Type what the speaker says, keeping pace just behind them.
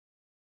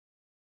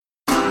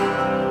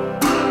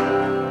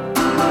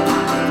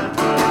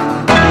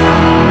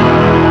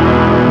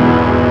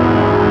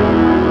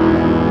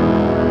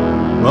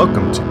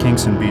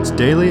Kinks and Beats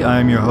Daily.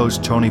 I am your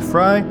host, Tony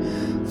Fry.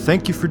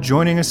 Thank you for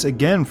joining us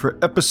again for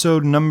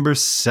episode number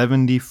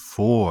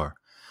 74.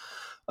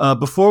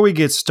 Before we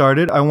get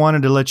started, I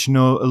wanted to let you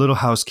know a little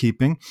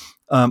housekeeping.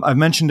 I've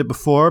mentioned it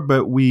before,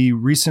 but we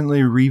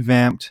recently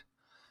revamped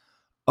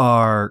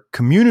our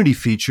community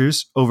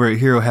features over at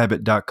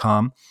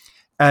herohabit.com.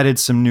 Added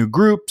some new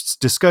groups,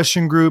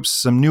 discussion groups,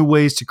 some new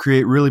ways to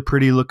create really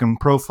pretty looking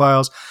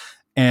profiles.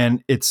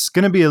 And it's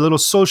going to be a little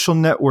social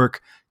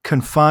network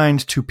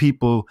confined to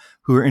people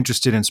who are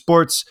interested in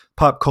sports,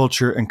 pop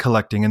culture, and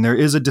collecting. And there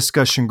is a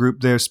discussion group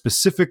there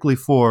specifically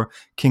for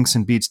Kinks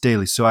and Beats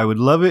Daily. So I would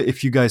love it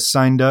if you guys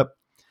signed up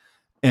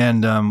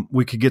and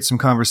we could get some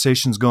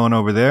conversations going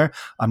over there.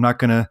 I'm not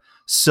going to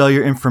sell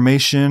your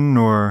information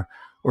or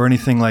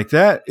anything like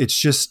that. It's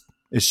just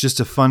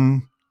a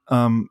fun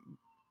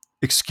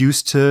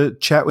excuse to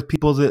chat with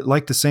people that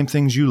like the same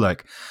things you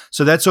like.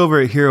 So that's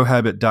over at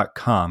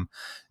herohabit.com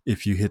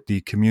if you hit the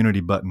community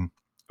button.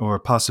 Or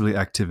possibly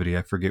activity.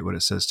 I forget what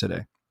it says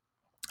today.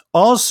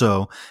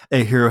 Also,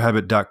 at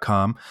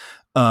herohabit.com,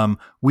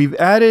 we've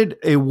added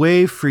a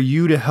way for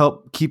you to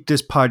help keep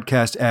this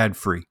podcast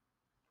ad-free.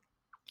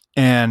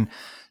 And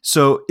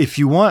so if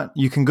you want,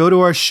 you can go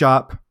to our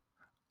shop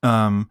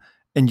and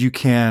you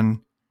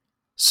can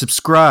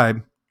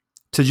subscribe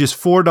to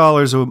just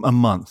 $4 a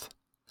month.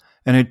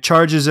 And it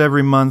charges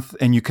every month,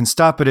 and you can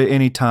stop it at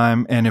any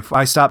time. And if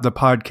I stop the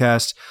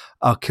podcast,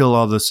 I'll kill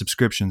all the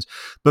subscriptions.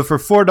 But for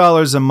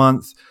 $4 a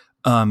month,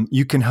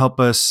 you can help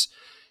us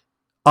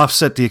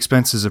offset the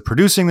expenses of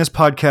producing this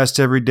podcast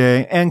every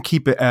day and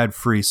keep it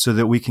ad-free so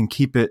that we can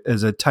keep it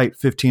as a tight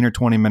 15 or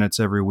 20 minutes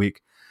every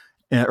week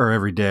or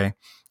every day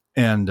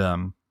and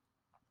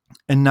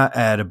not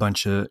add a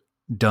bunch of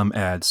dumb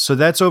ads. So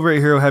that's over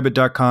at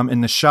herohabit.com.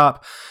 In the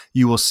shop,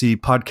 you will see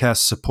podcast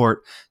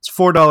support. It's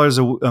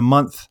 $4 a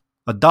month.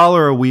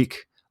 $1 a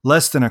week,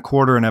 less than a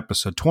quarter an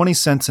episode, 20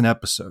 cents an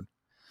episode.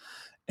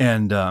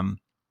 And I'll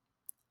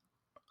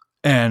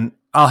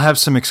have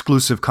some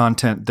exclusive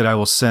content that I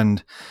will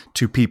send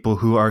to people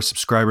who are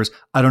subscribers.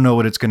 I don't know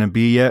what it's going to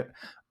be yet.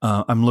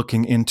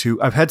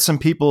 I've had some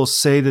people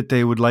say that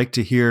they would like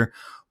to hear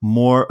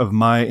more of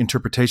my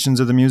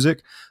interpretations of the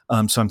music.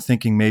 So I'm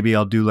thinking maybe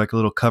I'll do like a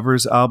little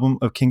covers album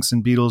of Kinks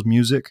and Beatles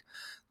music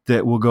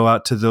that will go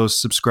out to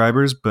those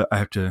subscribers, but I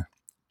have to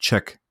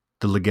check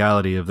the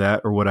legality of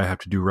that or what I have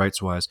to do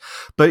rights-wise.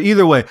 But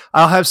either way,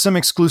 I'll have some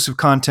exclusive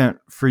content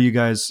for you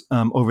guys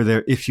over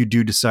there if you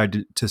do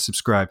decide to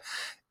subscribe.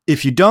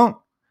 If you don't,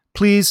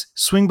 please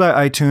swing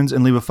by iTunes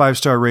and leave a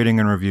 5-star rating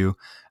and review.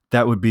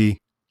 That would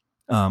be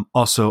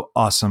also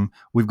awesome.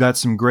 We've got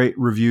some great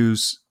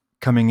reviews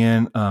coming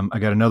in. I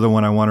got another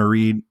one I want to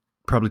read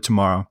probably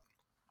tomorrow.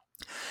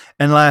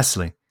 And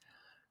lastly,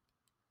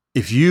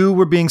 if you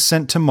were being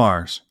sent to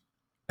Mars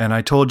and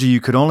I told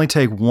you could only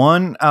take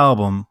one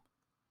album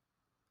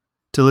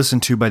to listen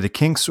to by the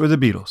Kinks or the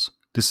Beatles,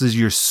 this is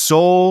your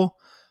sole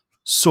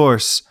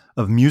source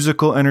of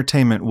musical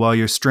entertainment while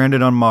you're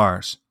stranded on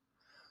Mars,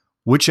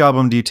 which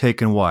album do you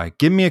take and why?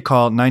 Give me a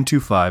call at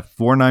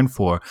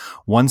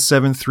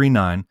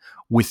 925-494-1739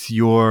 with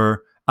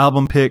your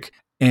album pick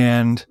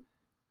and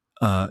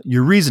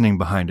your reasoning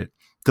behind it.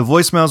 The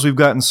voicemails we've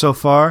gotten so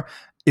far,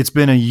 it's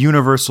been a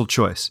universal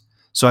choice.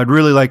 So I'd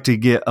really like to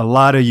get a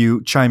lot of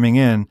you chiming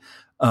in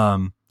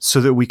so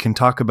that we can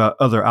talk about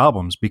other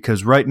albums,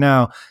 because right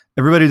now,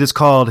 everybody that's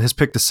called has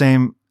picked the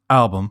same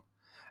album,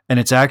 and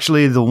it's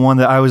actually the one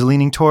that I was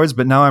leaning towards,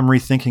 but now I'm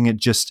rethinking it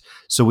just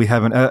so we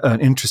have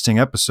an interesting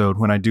episode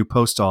when I do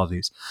post all of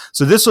these.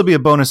 So this will be a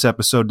bonus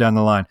episode down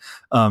the line.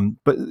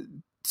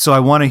 So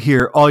I want to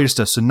hear all your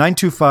stuff. So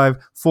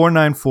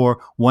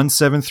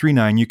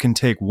 925-494-1739. You can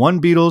take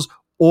one Beatles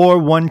or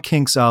one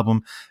Kinks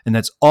album, and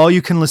that's all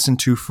you can listen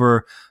to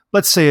for,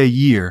 let's say, a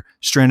year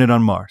stranded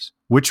on Mars.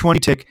 Which one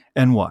you take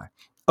and why?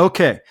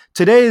 Okay,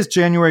 today is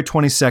January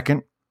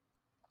 22nd.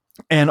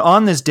 And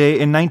on this day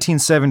in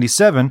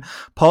 1977,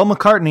 Paul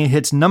McCartney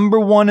hits number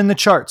 1 in the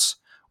charts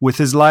with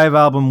his live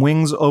album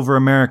Wings Over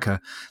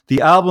America. The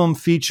album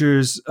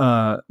features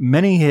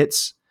many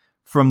hits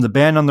from the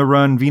Band on the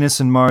Run, Venus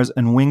and Mars,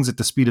 and Wings at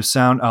the Speed of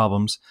Sound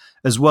albums,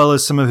 as well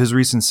as some of his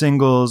recent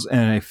singles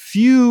and a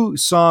few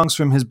songs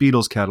from his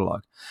Beatles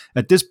catalog.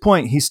 At this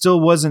point, he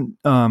still wasn't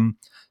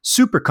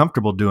super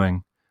comfortable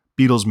doing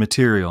Beatles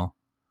material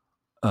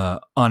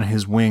on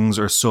his Wings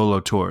or solo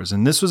tours.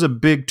 And this was a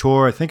big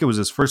tour. I think it was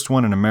his first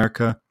one in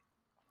America.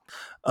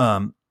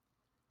 And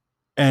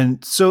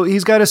so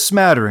he's got a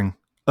smattering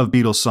of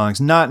Beatles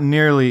songs, not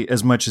nearly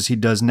as much as he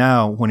does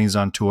now when he's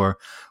on tour,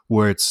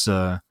 where it's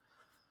at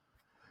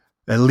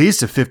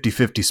least a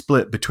 50-50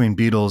 split between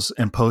Beatles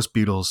and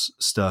post-Beatles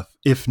stuff,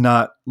 if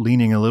not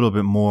leaning a little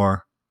bit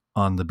more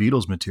on the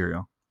Beatles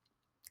material.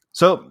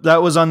 So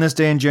that was on this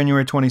day in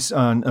January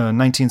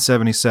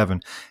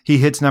 1977. He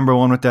hits number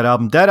 1 with that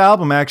album. That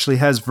album actually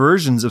has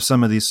versions of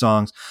some of these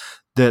songs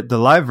that the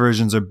live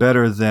versions are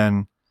better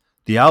than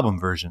the album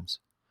versions.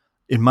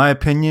 In my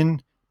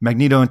opinion,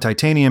 Magneto and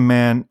Titanium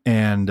Man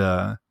and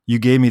You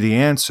Gave Me the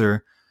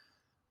Answer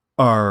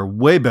are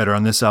way better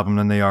on this album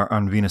than they are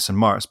on Venus and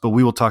Mars, but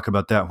we will talk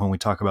about that when we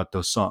talk about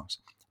those songs.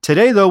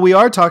 Today, though, we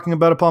are talking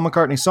about a Paul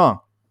McCartney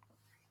song.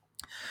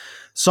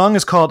 Song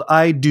is called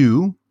I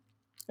Do,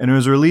 and it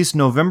was released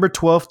November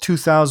 12th,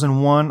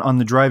 2001 on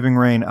the Driving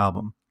Rain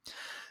album.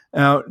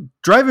 Now,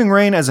 Driving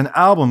Rain as an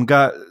album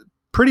got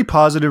pretty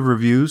positive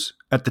reviews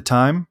at the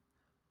time.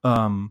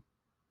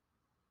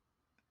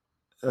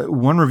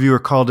 One reviewer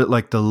called it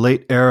like the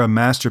late era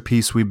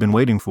masterpiece we've been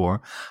waiting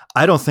for.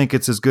 I don't think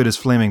it's as good as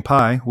Flaming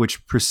Pie,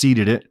 which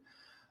preceded it,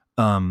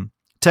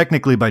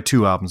 technically by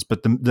 2 albums,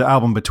 but the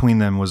album between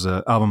them was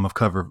an album of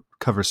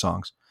cover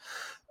songs.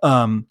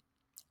 And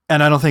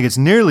I don't think it's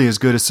nearly as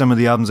good as some of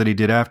the albums that he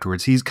did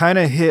afterwards. He's kind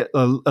of hit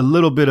a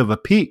little bit of a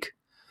peak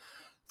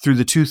through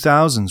the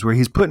 2000s where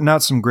he's putting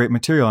out some great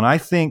material. And I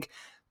think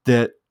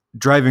that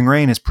Driving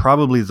Rain is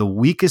probably the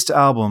weakest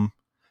album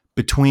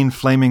between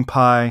Flaming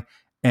Pie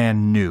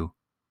and New.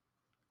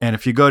 And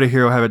if you go to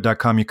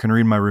herohabit.com, you can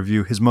read my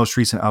review. His most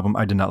recent album,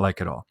 I did not like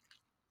at all.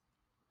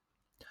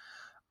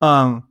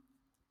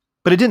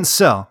 But it didn't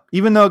sell.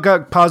 Even though it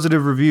got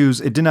positive reviews,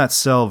 it did not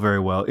sell very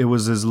well. It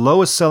was his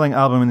lowest selling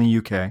album in the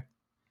UK.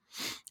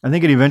 I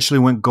think it eventually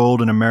went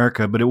gold in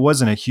America, but it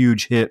wasn't a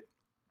huge hit.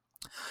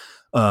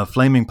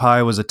 Flaming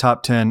Pie was a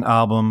top 10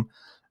 album,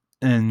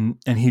 and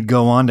he'd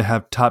go on to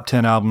have top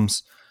 10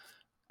 albums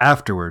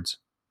afterwards,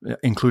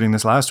 including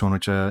this last one,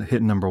 which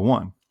hit number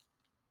 1.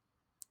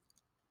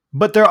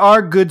 But there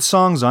are good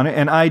songs on it,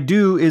 and I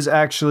Do is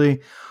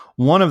actually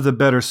one of the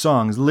better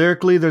songs.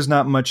 Lyrically, there's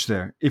not much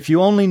there. If you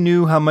only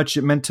knew how much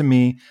it meant to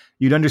me,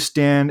 you'd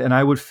understand, and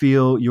I would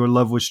feel your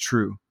love was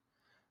true.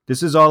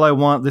 This is all I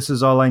want, this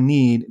is all I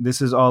need,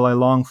 this is all I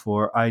long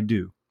for, I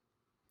do.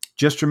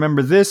 Just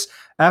remember this,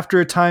 after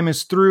a time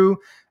is through,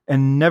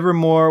 and never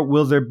more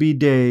will there be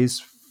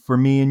days for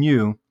me and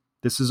you.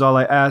 This is all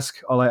I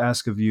ask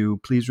of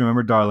you. Please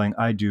remember, darling,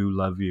 I do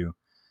love you.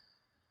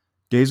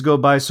 Days go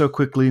by so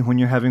quickly when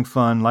you're having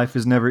fun. Life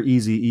is never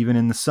easy, even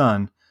in the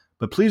sun.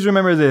 But please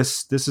remember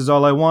this. This is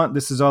all I want.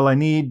 This is all I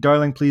need.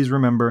 Darling, please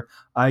remember,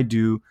 I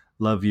do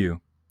love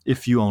you.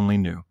 If you only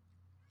knew.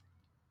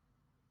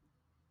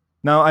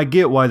 Now, I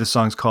get why the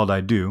song's called I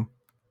Do.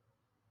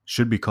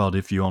 Should be called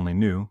If You Only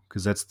Knew,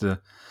 because that's the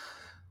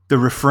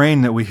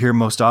refrain that we hear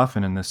most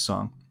often in this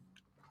song.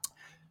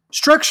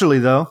 Structurally,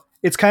 though,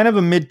 it's kind of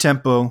a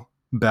mid-tempo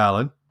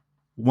ballad.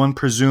 One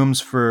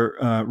presumes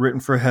written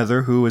for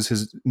Heather, who was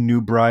his new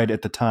bride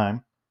at the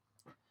time,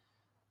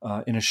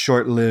 in a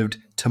short-lived,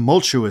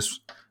 tumultuous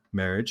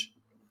marriage.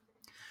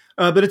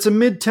 But it's a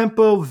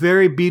mid-tempo,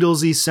 very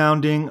Beatlesy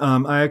sounding.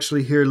 I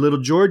actually hear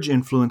Little George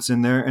influence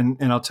in there, and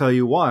I'll tell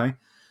you why.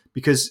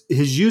 Because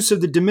his use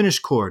of the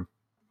diminished chord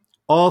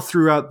all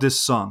throughout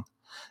this song.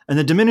 And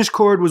the diminished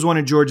chord was one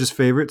of George's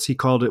favorites. He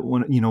called it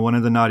one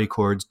of the naughty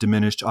chords,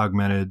 diminished,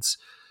 augmented,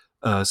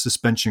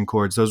 suspension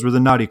chords. Those were the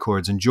naughty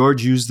chords, and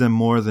George used them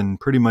more than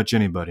pretty much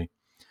anybody.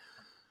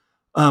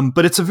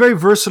 But it's a very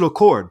versatile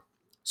chord.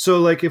 So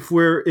like if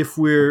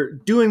we're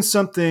doing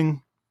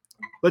something,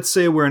 let's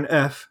say we're an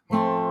F,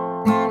 and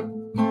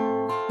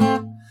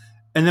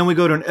then we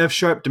go to an F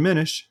sharp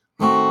diminished,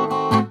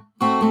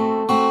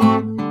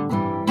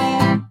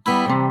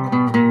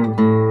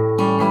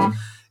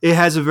 it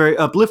has a very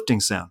uplifting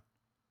sound.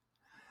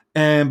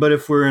 But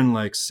if we're in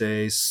like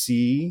say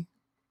C,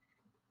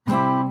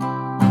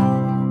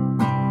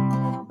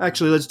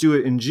 actually let's do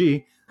it in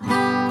G,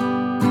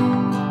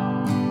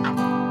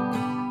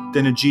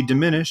 then a G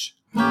diminish,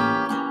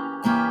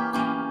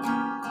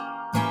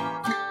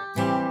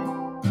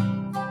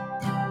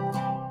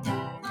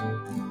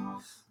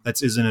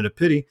 that's Isn't It a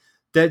Pity,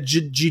 that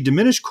G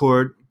diminished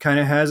chord kind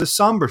of has a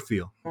somber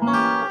feel.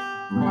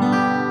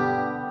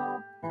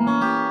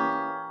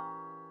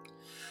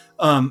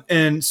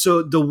 And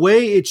so the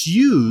way it's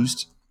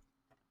used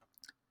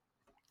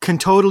can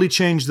totally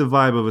change the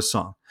vibe of a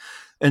song.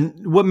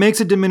 And what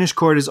makes a diminished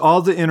chord is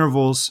all the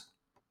intervals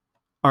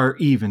are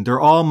even. They're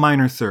all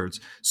minor thirds.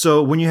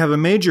 So when you have a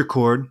major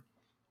chord,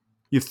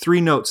 you have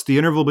 3 notes. The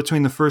interval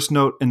between the first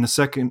note and the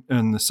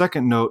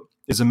second note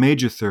is a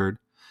major third.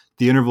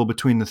 The interval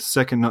between the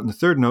second note and the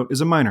third note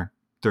is a minor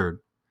third.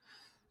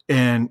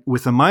 And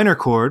with a minor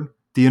chord,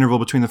 the interval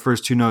between the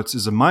first 2 notes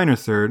is a minor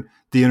third.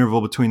 The interval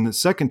between the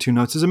second 2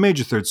 notes is a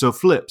major third. So it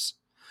flips.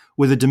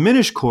 With a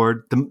diminished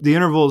chord, the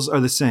intervals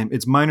are the same.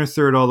 It's minor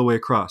third all the way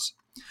across.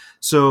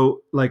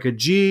 So like a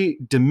G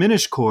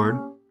diminished chord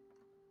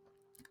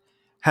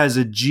has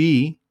a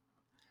G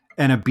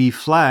and a B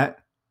flat.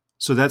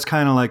 So that's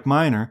kind of like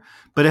minor.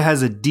 But it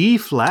has a D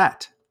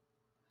flat,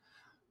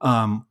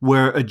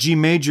 where a G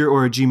major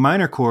or a G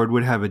minor chord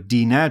would have a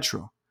D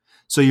natural.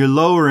 So you're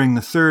lowering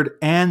the 3rd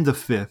and the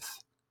 5th.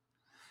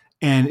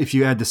 And if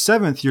you add the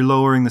 7th, you're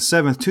lowering the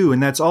 7th too,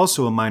 and that's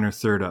also a minor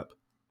third up.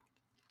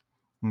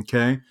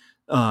 Okay?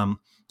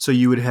 So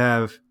you would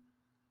have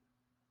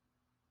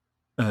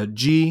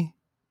G,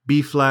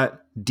 B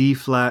flat, D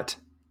flat,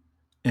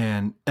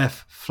 and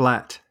F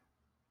flat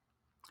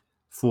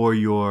for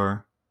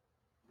your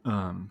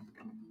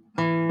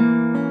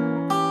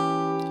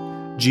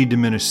G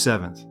diminished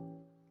 7th.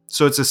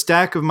 So it's a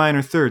stack of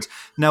minor thirds.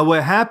 Now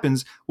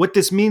what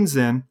this means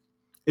then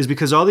is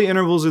because all the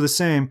intervals are the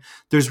same,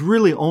 there's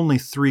really only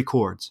 3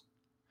 chords,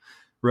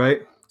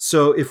 right?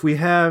 So if we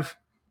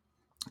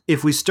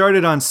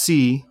started on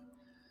C,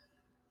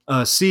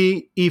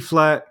 C, E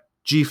flat,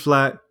 G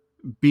flat,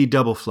 B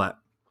double flat.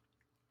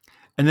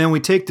 And then we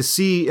take the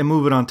C and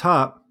move it on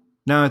top.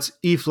 Now it's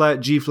E flat,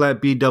 G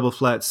flat, B double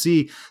flat,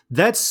 C.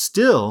 That's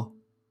still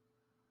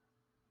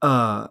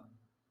a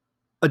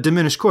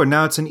diminished chord.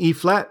 Now it's an E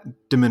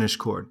flat diminished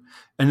chord.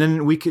 And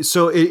then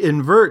so it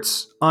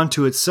inverts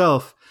onto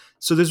itself.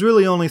 So there's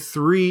really only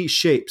 3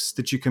 shapes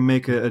that you can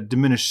make a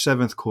diminished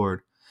 7th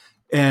chord.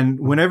 And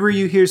whenever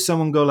you hear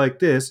someone go like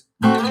this,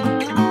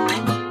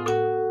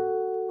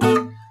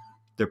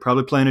 they're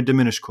probably playing a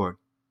diminished chord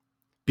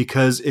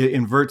because it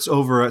inverts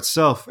over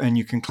itself and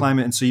you can climb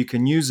it. And so you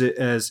can use it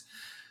as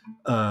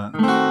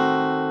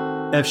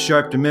F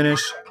sharp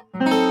diminished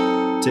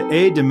to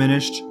A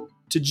diminished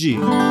to G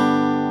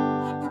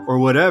or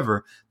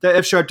whatever. That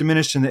F sharp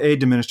diminished and the A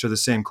diminished are the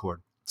same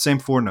chord, same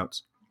 4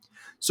 notes.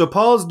 So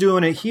Paul's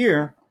doing it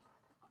here.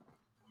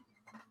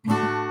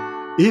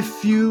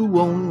 If you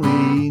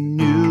only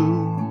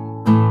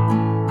knew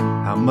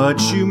how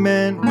much you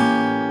meant,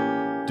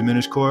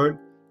 diminished chord,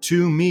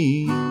 to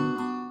me,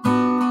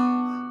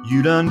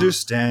 you'd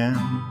understand,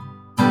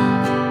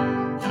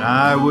 and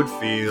I would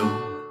feel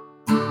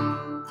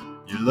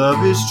your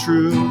love is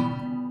true.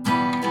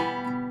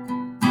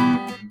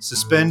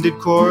 Suspended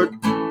chord.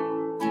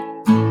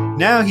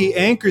 Now he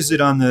anchors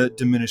it on the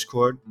diminished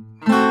chord.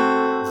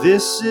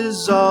 This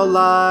is all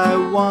I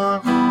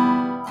want.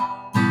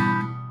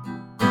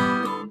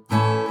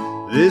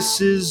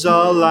 This is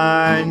all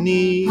I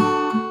need.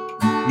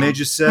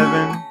 Major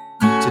 7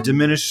 to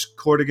diminished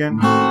chord again.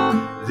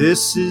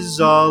 This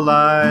is all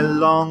I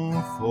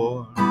long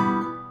for.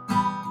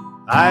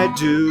 I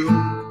do.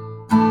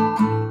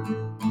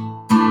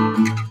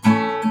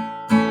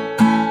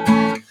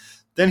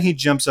 Then he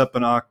jumps up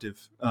an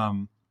octave,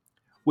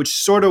 which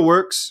sort of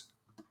works.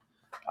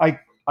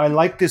 I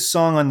like this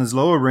song on this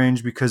lower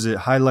range because it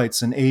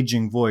highlights an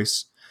aging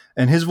voice.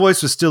 And his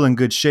voice was still in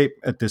good shape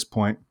at this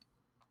point.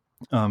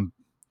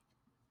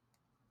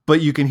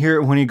 But you can hear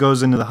it when he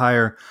goes into the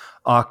higher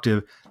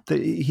octave that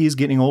he's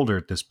getting older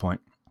at this point.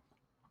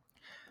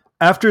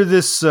 After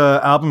this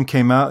album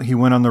came out, he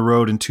went on the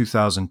road in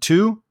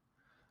 2002,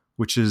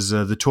 which is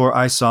the tour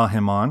I saw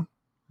him on.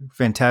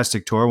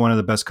 Fantastic tour, one of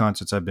the best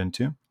concerts I've been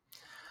to.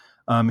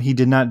 He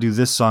did not do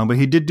this song, but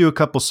he did do a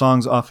couple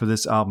songs off of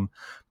this album.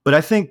 But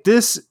I think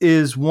this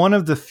is one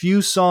of the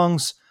few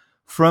songs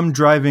from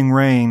Driving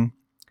Rain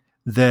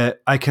that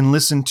I can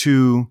listen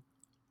to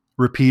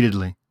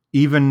repeatedly.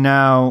 Even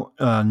now,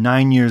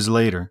 9 years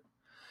later,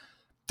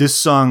 this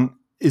song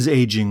is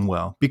aging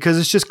well because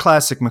it's just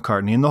classic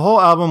McCartney. And the whole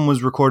album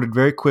was recorded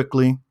very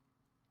quickly.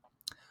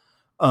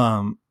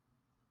 But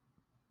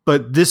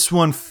this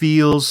one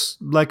feels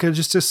like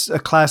just a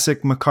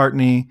classic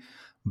McCartney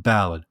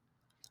ballad.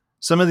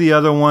 Some of the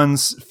other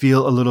ones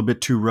feel a little bit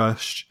too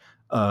rushed.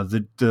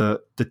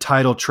 The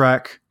title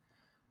track,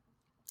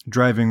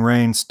 Driving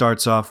Rain,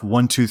 starts off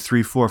 1, 2,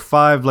 3, 4,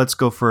 5. Let's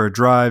go for a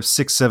drive.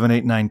 6, 7,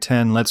 8, 9,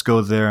 10. Let's go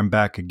there and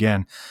back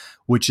again,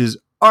 which is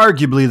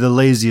arguably the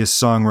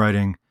laziest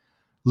songwriting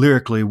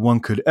lyrically one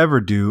could ever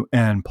do.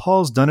 And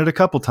Paul's done it a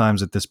couple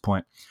times at this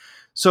point.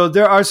 So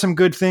there are some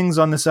good things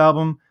on this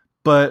album,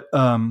 but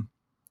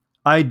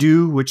I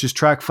Do, which is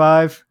track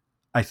 5,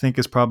 I think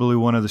is probably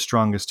one of the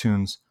strongest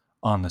tunes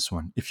on this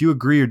one. If you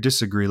agree or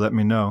disagree, let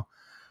me know.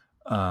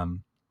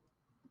 You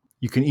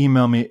can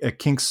email me at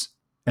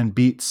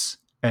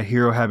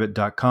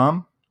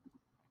kinksandbeats@herohabit.com,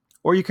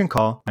 or you can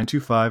call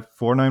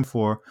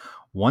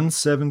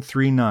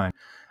 925-494-1739.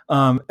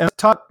 And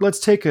let's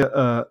take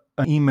an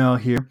email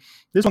here.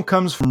 This one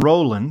comes from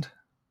Roland.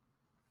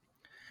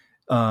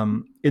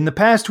 In the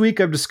past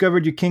week, I've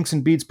discovered your Kinks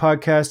and Beats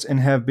podcast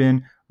and have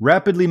been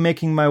rapidly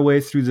making my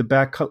way through the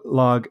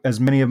backlog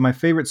as many of my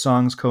favorite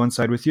songs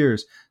coincide with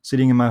yours,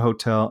 sitting in my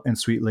hotel and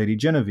Sweet Lady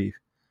Genevieve.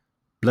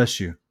 Bless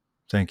you.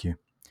 Thank you.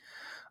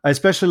 I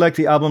especially like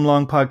the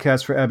album-long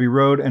podcast for Abbey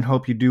Road and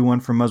hope you do one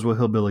for Muswell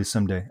Hillbilly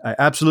someday. I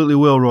absolutely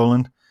will,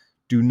 Roland.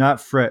 Do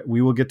not fret.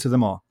 We will get to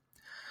them all.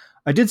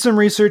 I did some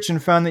research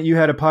and found that you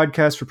had a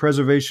podcast for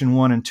Preservation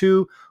 1 and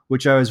 2,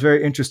 which I was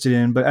very interested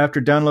in, but after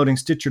downloading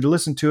Stitcher to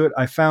listen to it,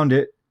 I found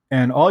it,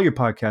 and all your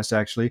podcasts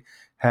actually,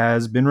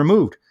 has been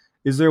removed.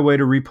 Is there a way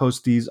to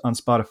repost these on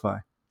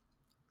Spotify?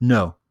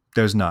 No,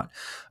 there's not.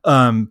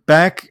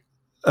 Back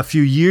a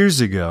few years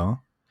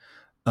ago,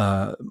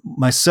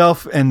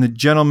 myself and the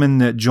gentleman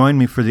that joined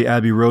me for the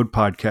Abbey Road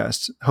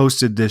podcast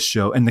hosted this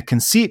show. And the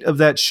conceit of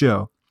that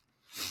show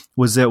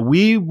was that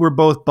we were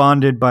both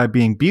bonded by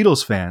being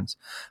Beatles fans,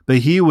 but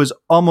he was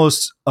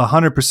almost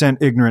 100%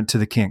 ignorant to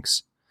the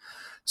Kinks.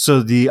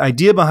 So the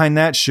idea behind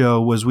that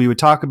show was we would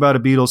talk about a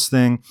Beatles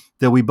thing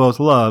that we both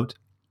loved,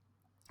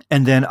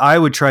 and then I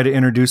would try to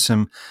introduce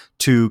him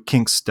to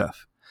Kinks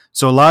stuff.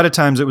 So a lot of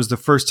times it was the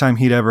first time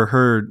he'd ever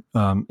heard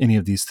any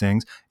of these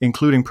things,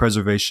 including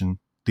Preservation,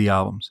 the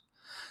albums.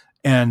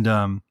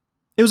 And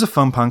It was a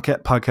fun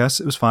podcast.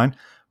 It was fine.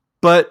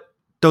 But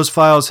those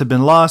files have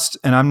been lost,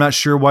 and I'm not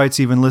sure why it's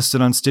even listed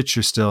on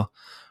Stitcher still.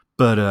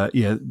 But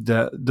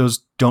those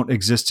don't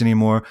exist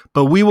anymore.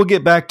 But we will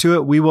get back to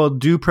it. We will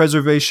do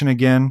preservation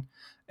again,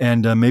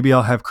 and maybe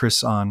I'll have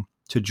Chris on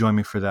to join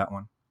me for that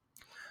one.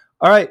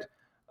 All right.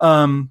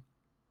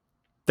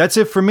 That's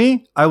it for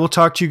me. I will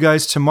talk to you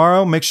guys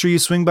tomorrow. Make sure you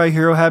swing by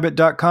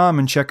herohabit.com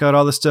and check out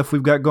all the stuff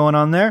we've got going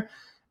on there.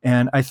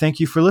 And I thank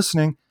you for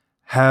listening.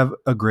 Have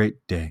a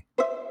great day.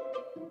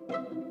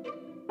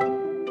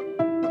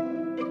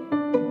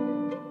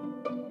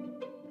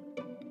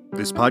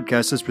 This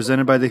podcast is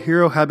presented by the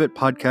Hero Habit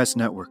Podcast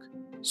Network.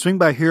 Swing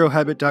by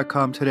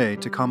herohabit.com today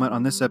to comment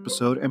on this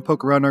episode and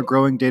poke around our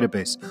growing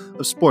database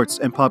of sports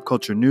and pop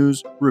culture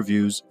news,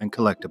 reviews, and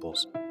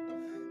collectibles.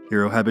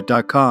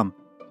 herohabit.com.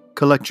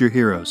 Collect your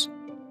heroes.